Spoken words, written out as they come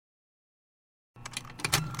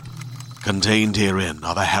Contained herein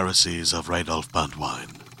are the heresies of Radolf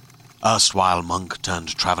Burntwine, erstwhile monk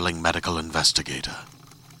turned traveling medical investigator.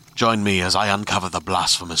 Join me as I uncover the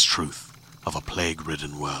blasphemous truth of a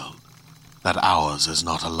plague-ridden world, that ours is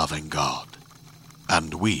not a loving God,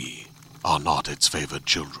 and we are not its favored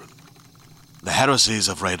children. The heresies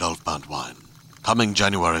of Radolf Burntwine, coming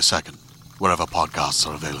January 2nd, wherever podcasts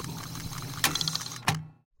are available.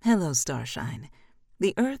 Hello, Starshine.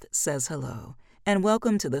 The Earth says hello, and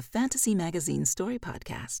welcome to the Fantasy Magazine Story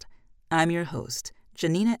Podcast. I'm your host,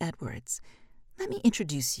 Janina Edwards. Let me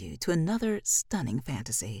introduce you to another stunning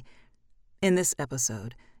fantasy. In this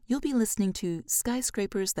episode, you'll be listening to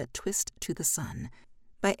Skyscrapers That Twist to the Sun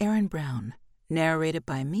by Erin Brown, narrated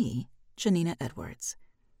by me, Janina Edwards.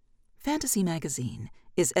 Fantasy Magazine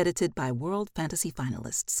is edited by World Fantasy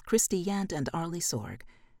finalists Christy Yant and Arlie Sorg.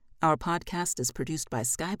 Our podcast is produced by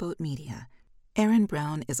Skyboat Media. Erin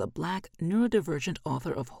Brown is a Black, neurodivergent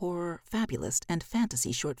author of horror, fabulist, and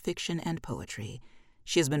fantasy short fiction and poetry.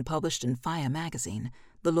 She has been published in Faya Magazine,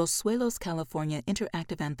 the Los Suelos, California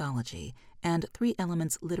Interactive Anthology, and Three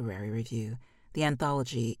Elements Literary Review, the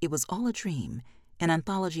anthology It Was All a Dream, an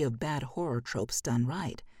anthology of bad horror tropes done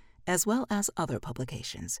right, as well as other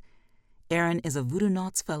publications. Erin is a Voodoo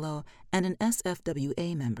Knots Fellow and an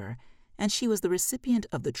SFWA member, and she was the recipient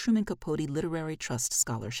of the Truman Capote Literary Trust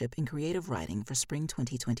Scholarship in Creative Writing for Spring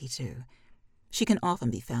 2022. She can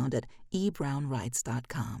often be found at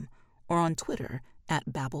ebrownwrites.com or on Twitter at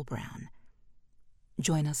BabbleBrown.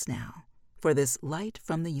 Join us now for this light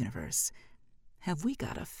from the universe. Have we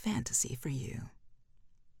got a fantasy for you?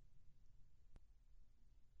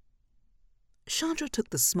 Chandra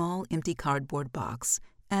took the small, empty cardboard box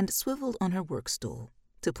and swiveled on her work stool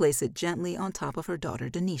to place it gently on top of her daughter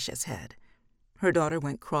Denisha's head. Her daughter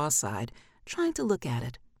went cross-eyed, trying to look at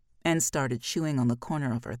it, and started chewing on the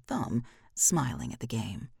corner of her thumb, smiling at the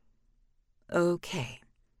game. Okay.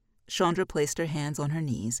 Chandra placed her hands on her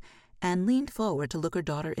knees and leaned forward to look her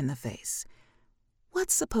daughter in the face.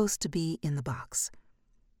 What's supposed to be in the box?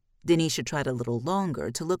 Denisha tried a little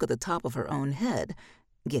longer to look at the top of her own head,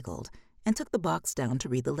 giggled, and took the box down to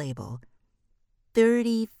read the label.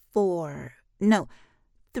 3/4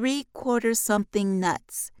 something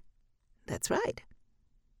nuts. That's right.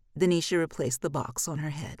 Denisha replaced the box on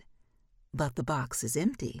her head. But the box is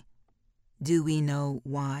empty. Do we know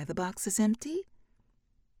why the box is empty?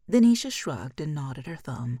 Denisha shrugged and nodded her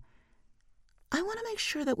thumb. I want to make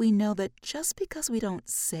sure that we know that just because we don't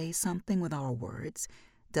say something with our words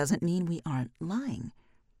doesn't mean we aren't lying.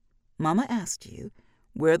 Mama asked you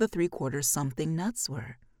where the 3/4 something nuts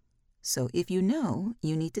were. So if you know,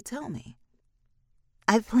 you need to tell me.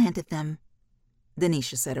 I've planted them,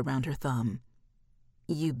 Denisha said around her thumb.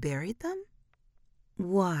 You buried them?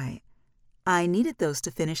 Why? I needed those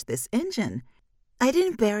to finish this engine. I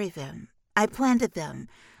didn't bury them. I planted them.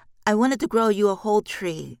 I wanted to grow you a whole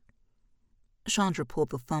tree. Chandra pulled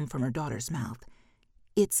the thumb from her daughter's mouth.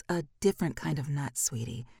 It's a different kind of nut,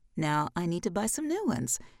 sweetie. Now I need to buy some new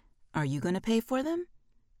ones. Are you going to pay for them?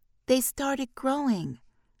 They started growing.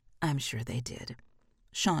 I'm sure they did,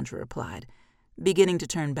 Chandra replied, beginning to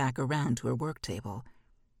turn back around to her work table.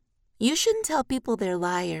 You shouldn't tell people they're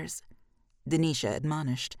liars, Denisha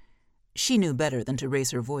admonished. She knew better than to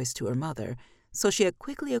raise her voice to her mother, so she had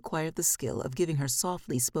quickly acquired the skill of giving her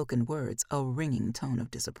softly spoken words a ringing tone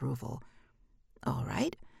of disapproval. All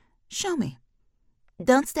right, show me.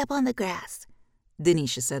 Don't step on the grass,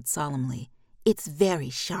 Denisha said solemnly. It's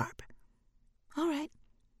very sharp. All right,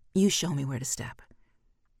 you show me where to step.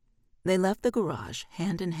 They left the garage,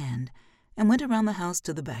 hand in hand, and went around the house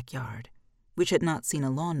to the backyard, which had not seen a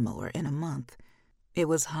lawnmower in a month. It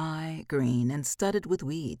was high, green, and studded with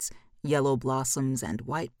weeds, yellow blossoms and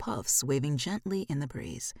white puffs waving gently in the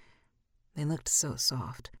breeze. They looked so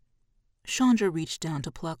soft. Chandra reached down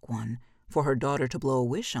to pluck one for her daughter to blow a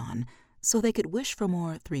wish on so they could wish for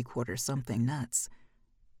more 3/4 something nuts.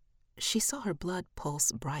 She saw her blood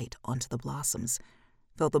pulse bright onto the blossoms,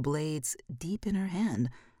 felt the blades deep in her hand,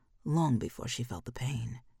 long before she felt the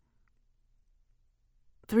pain.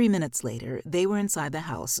 3 minutes later, they were inside the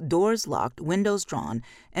house, doors locked, windows drawn,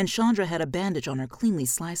 and Chandra had a bandage on her cleanly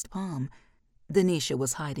sliced palm. Denisha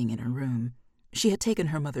was hiding in her room. She had taken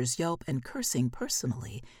her mother's yelp and cursing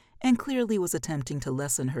personally, and clearly was attempting to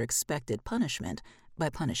lessen her expected punishment by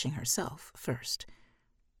punishing herself first.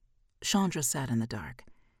 Chandra sat in the dark,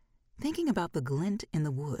 thinking about the glint in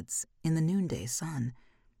the woods in the noonday sun,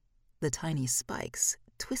 the tiny spikes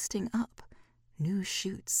twisting up, new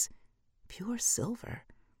shoots, pure silver.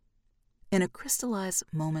 In a crystallized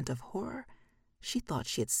moment of horror, she thought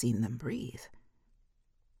she had seen them breathe.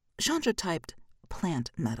 Chandra typed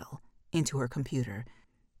plant metal into her computer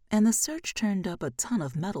and the search turned up a ton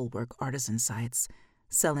of metalwork artisan sites,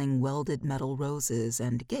 selling welded metal roses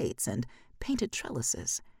and gates and painted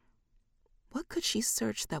trellises. What could she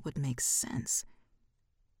search that would make sense?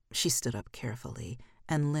 She stood up carefully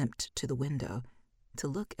and limped to the window to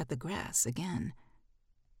look at the grass again.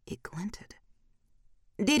 It glinted.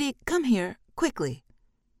 "Didi, come here, quickly."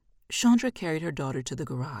 Chandra carried her daughter to the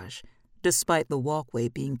garage. Despite the walkway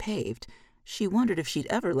being paved, she wondered if she'd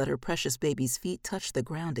ever let her precious baby's feet touch the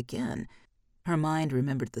ground again. Her mind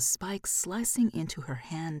remembered the spikes slicing into her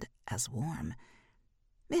hand as warm.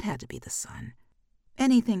 It had to be the sun.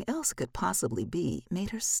 Anything else it could possibly be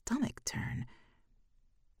made her stomach turn.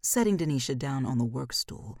 Setting Denisha down on the work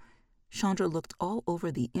stool, Chandra looked all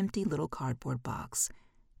over the empty little cardboard box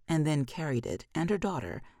and then carried it and her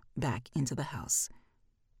daughter back into the house.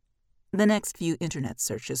 The next few internet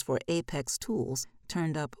searches for Apex tools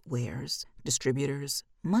turned up wares, distributors,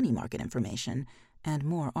 money market information, and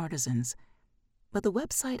more artisans. But the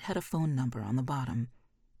website had a phone number on the bottom.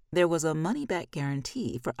 There was a money-back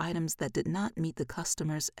guarantee for items that did not meet the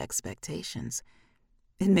customer's expectations.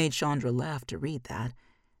 It made Chandra laugh to read that.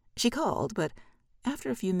 She called, but after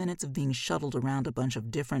a few minutes of being shuttled around a bunch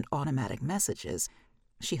of different automatic messages,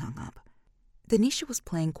 she hung up. Denisha was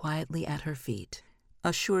playing quietly at her feet,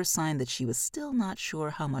 a sure sign that she was still not sure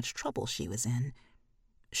how much trouble she was in.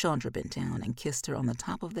 Chandra bent down and kissed her on the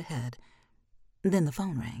top of the head. Then the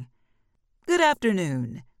phone rang. "Good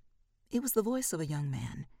afternoon." It was the voice of a young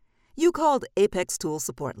man. "You called Apex Tool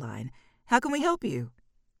support line. How can we help you?"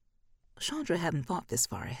 Chandra hadn't thought this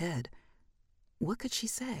far ahead. What could she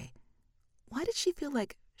say? Why did she feel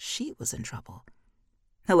like she was in trouble?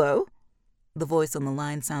 "Hello?" The voice on the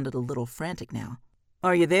line sounded a little frantic now.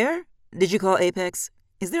 "Are you there? Did you call Apex?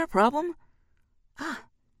 Is there a problem?"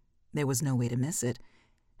 There was no way to miss it.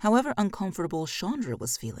 However uncomfortable Chandra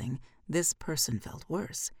was feeling, this person felt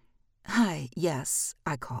worse. "Hi, yes,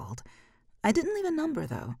 I called. I didn't leave a number,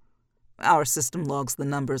 though. Our system logs the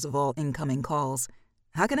numbers of all incoming calls.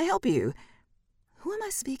 How can I help you? Who am I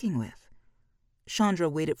speaking with?" Chandra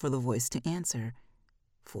waited for the voice to answer.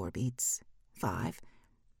 4 beats. 5.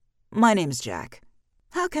 "My name's Jack.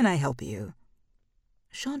 How can I help you?"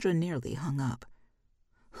 Chandra nearly hung up.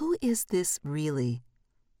 Who is this really?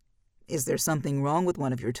 Is there something wrong with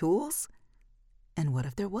one of your tools? And what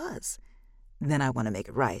if there was? Then I want to make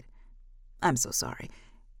it right. I'm so sorry.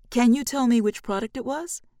 Can you tell me which product it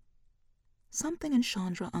was? Something in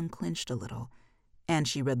Chandra unclenched a little, and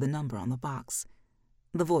she read the number on the box.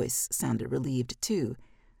 The voice sounded relieved, too.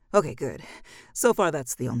 "Okay, good. So far,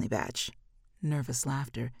 that's the only batch." Nervous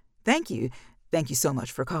laughter. Thank you so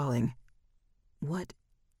much for calling." "What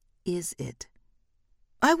is it?"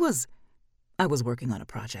 I was working on a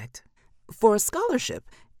project. For a scholarship,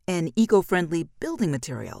 an eco-friendly building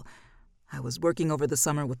material. I was working over the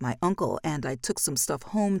summer with my uncle, and I took some stuff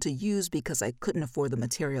home to use because I couldn't afford the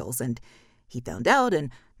materials, and he found out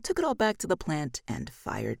and took it all back to the plant and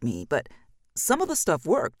fired me. But some of the stuff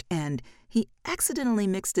worked, and he accidentally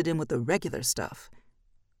mixed it in with the regular stuff.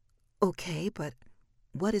 Okay, but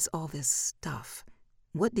what is all this stuff?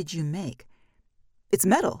 What did you make? It's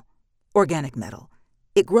metal. Organic metal.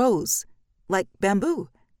 It grows. Like bamboo.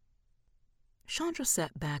 Chandra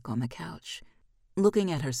sat back on the couch, looking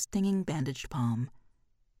at her stinging bandaged palm.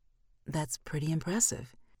 That's pretty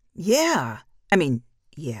impressive. Yeah.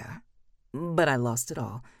 But I lost it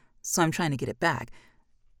all, so I'm trying to get it back.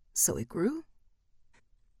 So it grew?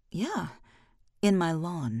 Yeah. In my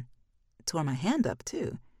lawn. Tore my hand up,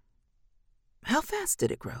 too. How fast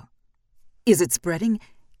did it grow? Is it spreading?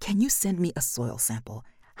 Can you send me a soil sample?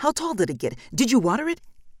 How tall did it get? Did you water it?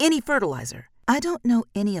 Any fertilizer? I don't know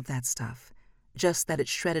any of that stuff. Just that it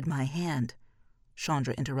shredded my hand.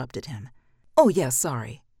 Chandra interrupted him. Oh, yeah,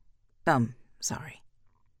 sorry. Sorry.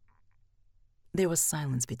 There was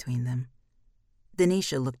silence between them.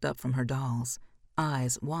 Denisha looked up from her dolls,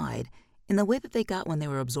 eyes wide, in the way that they got when they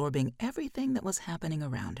were absorbing everything that was happening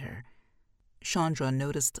around her. Chandra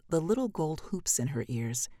noticed the little gold hoops in her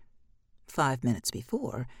ears. 5 minutes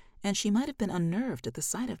before, and she might have been unnerved at the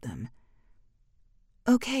sight of them.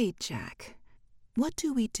 Okay, Jack, what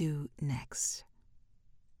do we do next?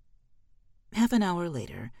 Half an hour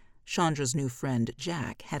later, Chandra's new friend,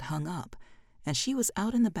 Jack, had hung up, and she was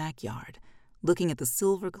out in the backyard, looking at the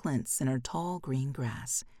silver glints in her tall green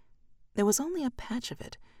grass. There was only a patch of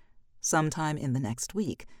it. Sometime in the next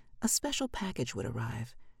week, a special package would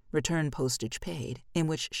arrive, return postage paid, in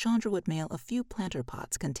which Chandra would mail a few planter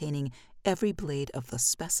pots containing every blade of the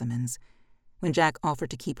specimens. When Jack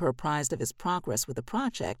offered to keep her apprised of his progress with the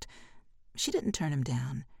project, she didn't turn him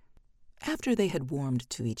down. After they had warmed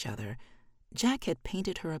to each other, Jack had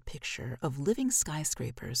painted her a picture of living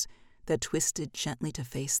skyscrapers that twisted gently to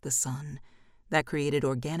face the sun, that created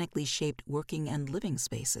organically shaped working and living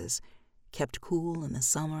spaces, kept cool in the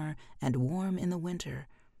summer and warm in the winter,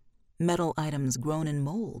 metal items grown in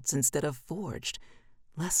molds instead of forged,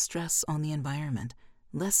 less stress on the environment,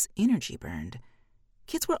 less energy burned.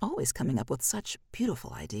 Kids were always coming up with such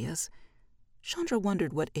beautiful ideas. Chandra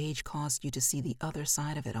wondered what age caused you to see the other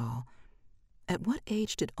side of it all. At what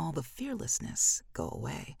age did all the fearlessness go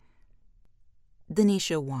away?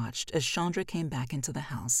 Denisha watched as Chandra came back into the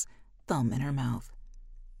house, thumb in her mouth.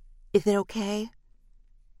 Is it okay?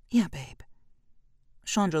 Yeah, babe.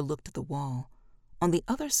 Chandra looked at the wall, on the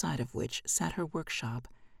other side of which sat her workshop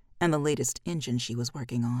and the latest engine she was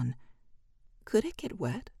working on. Could it get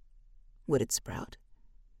wet? Would it sprout?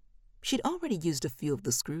 She'd already used a few of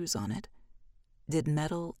the screws on it. Did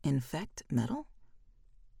metal infect metal?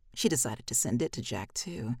 She decided to send it to Jack,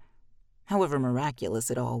 too. However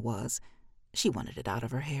miraculous it all was, she wanted it out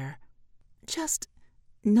of her hair. Just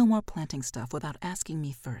no more planting stuff without asking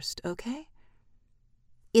me first, okay?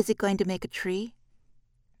 Is it going to make a tree?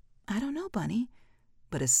 I don't know, Bunny,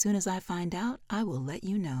 but as soon as I find out, I will let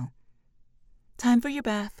you know. Time for your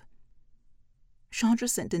bath. Chandra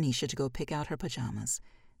sent Denisha to go pick out her pajamas,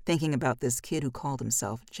 thinking about this kid who called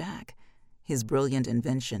himself Jack, his brilliant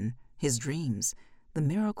invention, his dreams, the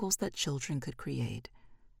miracles that children could create.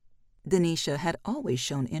 Denisha had always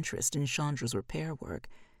shown interest in Chandra's repair work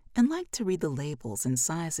and liked to read the labels and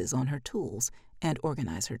sizes on her tools and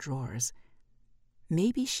organize her drawers.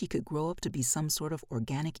 Maybe she could grow up to be some sort of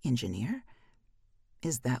organic engineer?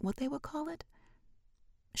 Is that what they would call it?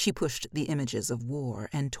 She pushed the images of war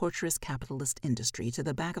and torturous capitalist industry to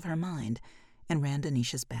the back of her mind and ran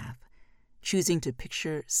Denisha's bath, choosing to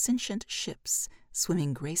picture sentient ships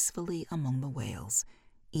swimming gracefully among the whales,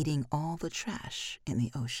 eating all the trash in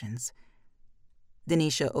the oceans.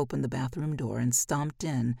 Denisha opened the bathroom door and stomped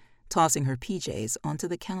in, tossing her PJs onto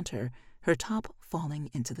the counter, her top falling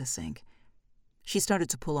into the sink. She started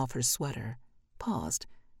to pull off her sweater, paused,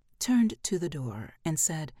 turned to the door, and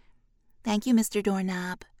said, "Thank you, Mr.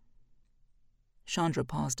 Doorknob." Chandra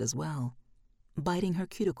paused as well, biting her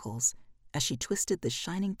cuticles as she twisted the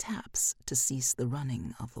shining taps to cease the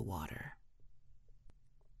running of the water.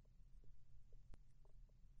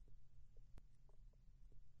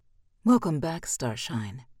 Welcome back,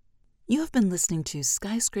 Starshine. You have been listening to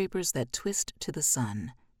Skyscrapers That Twist to the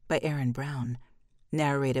Sun by Erin Brown,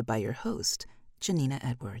 narrated by your host, Janina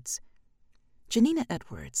Edwards. Janina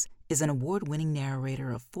Edwards is an award-winning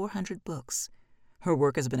narrator of 400 books. Her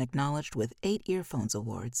work has been acknowledged with 8 Earphones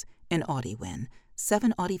Awards, an Audie win,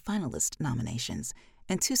 7 Audie finalist nominations,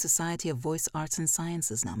 and 2 Society of Voice Arts and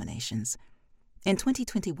Sciences nominations. In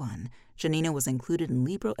 2021, Janina was included in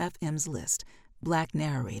Libro FM's list, Black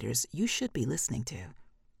Narrators You Should Be Listening To.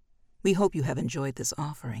 We hope you have enjoyed this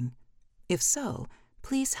offering. If so,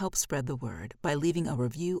 please help spread the word by leaving a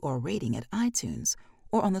review or rating at iTunes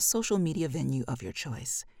or on the social media venue of your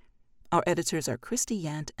choice. Our editors are Christy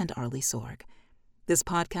Yant and Arlie Sorg. This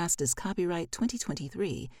podcast is copyright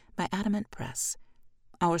 2023 by Adamant Press.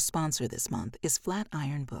 Our sponsor this month is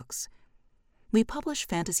Flatiron Books. We publish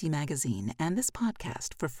Fantasy Magazine and this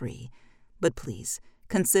podcast for free, but please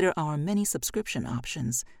consider our many subscription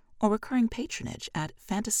options or recurring patronage at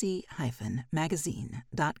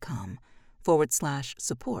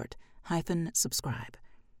fantasy-magazine.com/support-subscribe.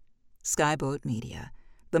 Skyboat Media,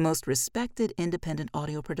 the most respected independent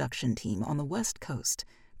audio production team on the West Coast,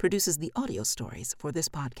 produces the audio stories for this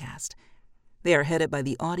podcast. They are headed by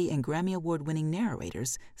the Audie and Grammy Award-winning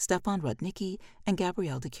narrators Stefan Rudnicki and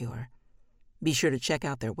Gabrielle DeCure. Be sure to check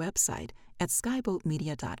out their website at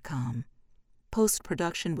skyboatmedia.com.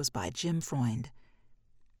 Post-production was by Jim Freund.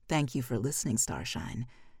 Thank you for listening, Starshine.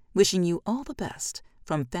 Wishing you all the best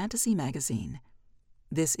from Fantasy Magazine.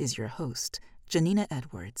 This is your host, Janina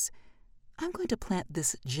Edwards. I'm going to plant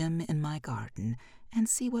this gem in my garden and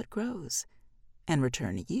see what grows, and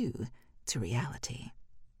return you to reality.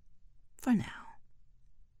 For now.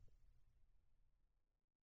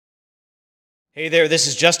 Hey there, this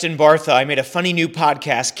is Justin Bartha. I made a funny new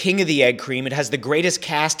podcast, King of the Egg Cream. It has the greatest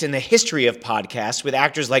cast in the history of podcasts with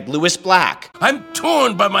actors like Louis Black. I'm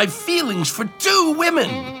torn by my feelings for 2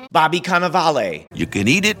 women. Bobby Cannavale. You can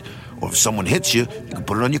eat it, or if someone hits you, you can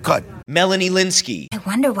put it on your cut. Melanie Linsky. I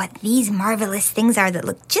wonder what these marvelous things are that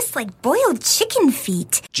look just like boiled chicken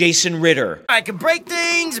feet. Jason Ritter. I can break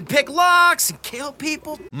things and pick locks and kill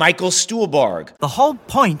people. Michael Stuhlbarg. The whole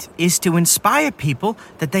point is to inspire people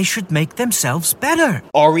that they should make themselves better.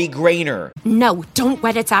 Ari Grainer. No, don't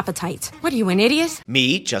whet its appetite. What are you, an idiot?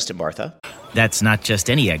 Me, Justin Bartha. That's not just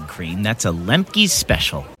any egg cream, that's a Lemke's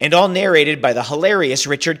special. And all narrated by the hilarious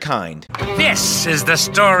Richard Kind. This is the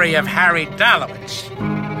story of Harry Dalowitz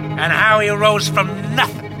and how he rose from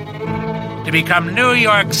nothing to become New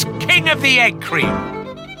York's King of the Egg Cream.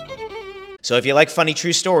 So if you like funny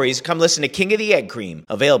true stories, come listen to King of the Egg Cream,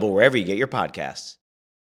 available wherever you get your podcasts.